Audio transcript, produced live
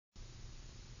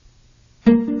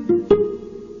At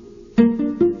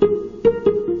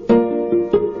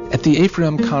the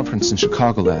AFREM conference in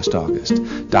Chicago last August,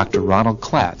 Dr. Ronald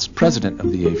Klatz, president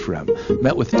of the AFREM,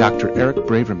 met with Dr. Eric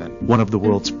Braverman, one of the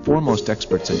world's foremost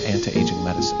experts in anti-aging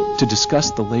medicine, to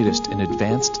discuss the latest in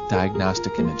advanced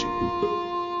diagnostic imaging.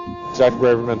 Dr.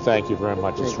 Braverman, thank you very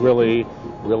much. It's really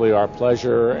our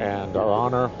pleasure and our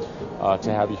honor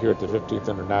to have you here at the 15th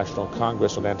International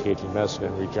Congress on Anti-Aging Medicine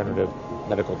and Regenerative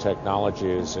Medical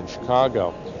Technologies in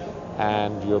Chicago.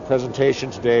 And your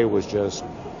presentation today was just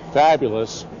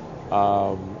fabulous.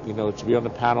 To be on the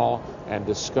panel and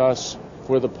discuss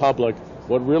for the public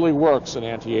what really works in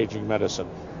anti-aging medicine.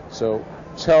 So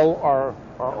tell our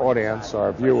audience,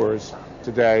 our viewers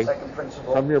today,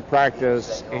 from your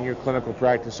practice, in your clinical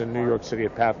practice in New York City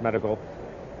at Path Medical,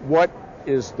 what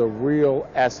is the real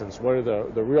essence, what are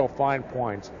the real fine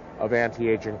points of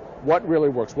anti-aging? What really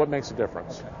works? What makes a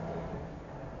difference? Okay.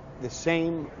 The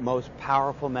same most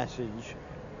powerful message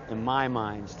in my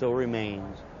mind still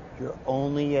remains: you're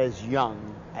only as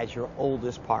young as your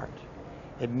oldest part.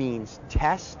 It means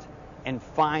test and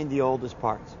find the oldest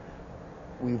parts.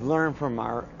 We've learned from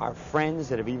our friends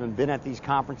that have even been at these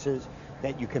conferences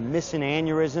that you can miss an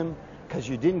aneurysm because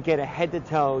you didn't get a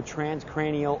head-to-toe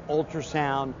transcranial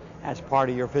ultrasound as part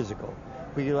of your physical.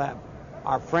 We have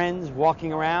our friends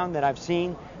walking around that I've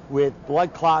seen with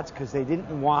blood clots because they didn't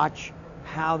watch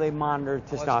how they monitor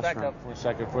testosterone. Let's back up for a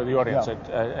second for the audience.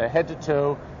 Yeah. A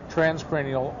head-to-toe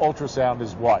transcranial ultrasound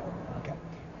is what? Okay.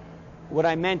 What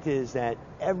I meant is that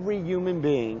every human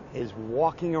being is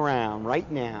walking around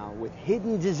right now with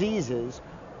hidden diseases,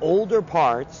 older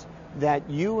parts that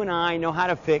you and I know how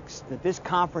to fix, that this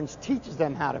conference teaches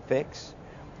them how to fix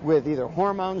with either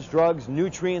hormones, drugs,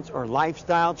 nutrients, or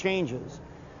lifestyle changes.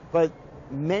 But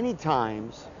many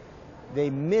times they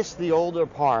miss the older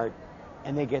part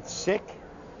and they get sick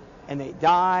and they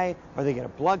die, or they get a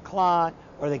blood clot,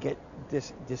 or they get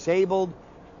disabled.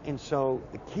 And so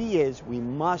the key is we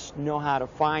must know how to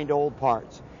find old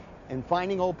parts. And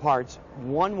finding old parts,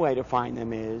 one way to find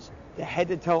them is the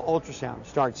head-to-toe ultrasound.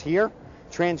 Starts here,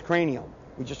 transcranial.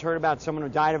 We just heard about someone who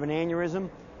died of an aneurysm.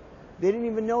 They didn't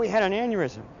even know he had an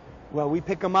aneurysm. Well, we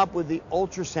pick them up with the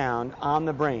ultrasound on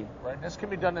the brain. Right, and this can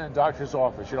be done in a doctor's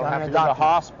office. You don't have to go to the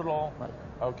hospital. Right.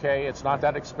 Okay, it's not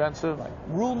that expensive. Right.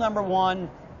 Rule number one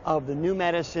of the new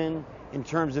medicine in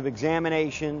terms of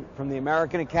examination from the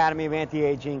American Academy of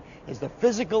Anti-Aging is the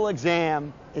physical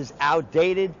exam is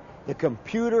outdated. The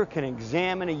computer can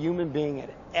examine a human being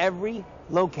at every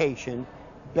location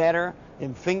better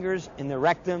than fingers in the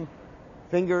rectum,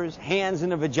 fingers, hands in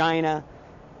the vagina,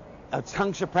 a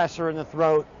tongue suppressor in the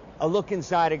throat, a look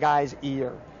inside a guy's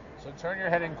ear. So turn your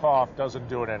head and cough doesn't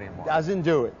do it anymore. Doesn't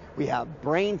do it. We have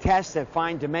brain tests that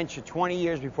find dementia 20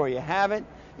 years before you have it.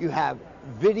 You have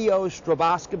video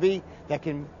stroboscopy that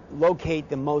can locate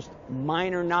the most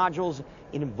minor nodules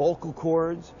in vocal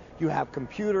cords. You have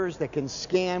computers that can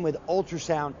scan with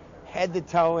ultrasound head to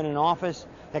toe in an office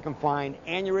that can find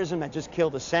aneurysm that just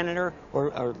killed a senator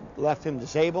or left him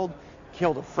disabled,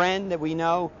 killed a friend that we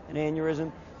know, an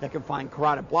aneurysm, that can find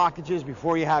carotid blockages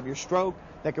before you have your stroke,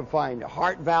 that can find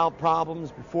heart valve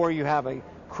problems before you have a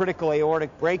critical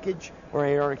aortic breakage or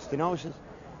aortic stenosis.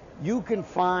 You can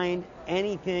find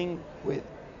anything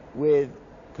with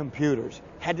computers.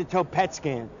 Head-to-toe PET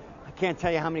scan. I can't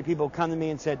tell you how many people come to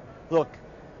me and said, look,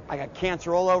 I got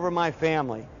cancer all over my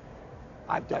family.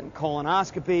 I've done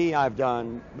colonoscopy, I've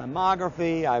done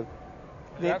mammography,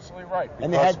 You're absolutely right.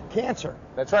 And they had cancer.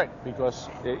 That's right, because,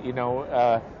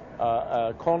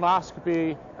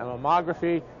 colonoscopy and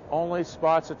mammography only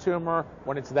spots a tumor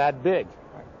when it's that big.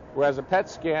 Right. Whereas a PET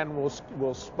scan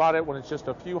will spot it when it's just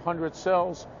a few hundred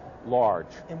cells large.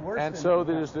 And so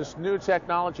there's this new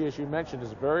technology, as you mentioned,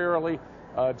 is very early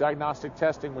diagnostic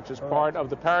testing, which is part of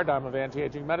the paradigm of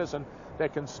anti-aging medicine,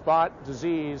 that can spot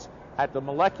disease at the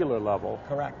molecular level.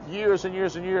 Correct. Years and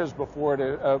years and years before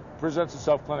it presents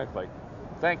itself clinically.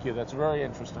 Thank you. That's very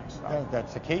interesting stuff.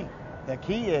 That's the key. The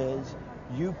key is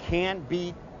you can't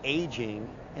beat aging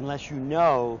unless you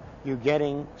know you're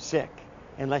getting sick,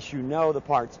 unless you know the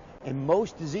parts. And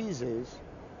most diseases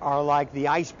are like the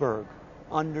iceberg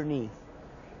underneath.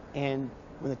 And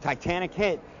when the Titanic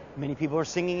hit, many people are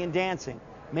singing and dancing.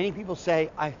 Many people say,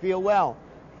 I feel well,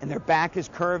 and their back is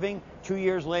curving. 2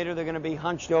 years later, they're going to be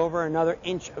hunched over, another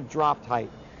inch of dropped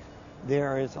height.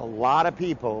 There is a lot of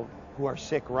people who are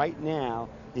sick right now.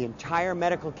 The entire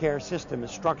medical care system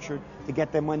is structured to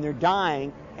get them when they're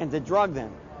dying and to drug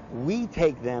them. We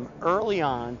take them early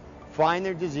on, find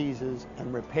their diseases,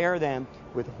 and repair them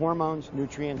with hormones,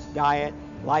 nutrients, diet,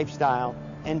 lifestyle,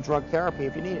 and drug therapy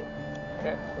if you need it.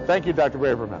 Okay. Thank you, Dr.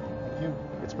 Braverman. Thank you.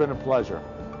 It's been a pleasure.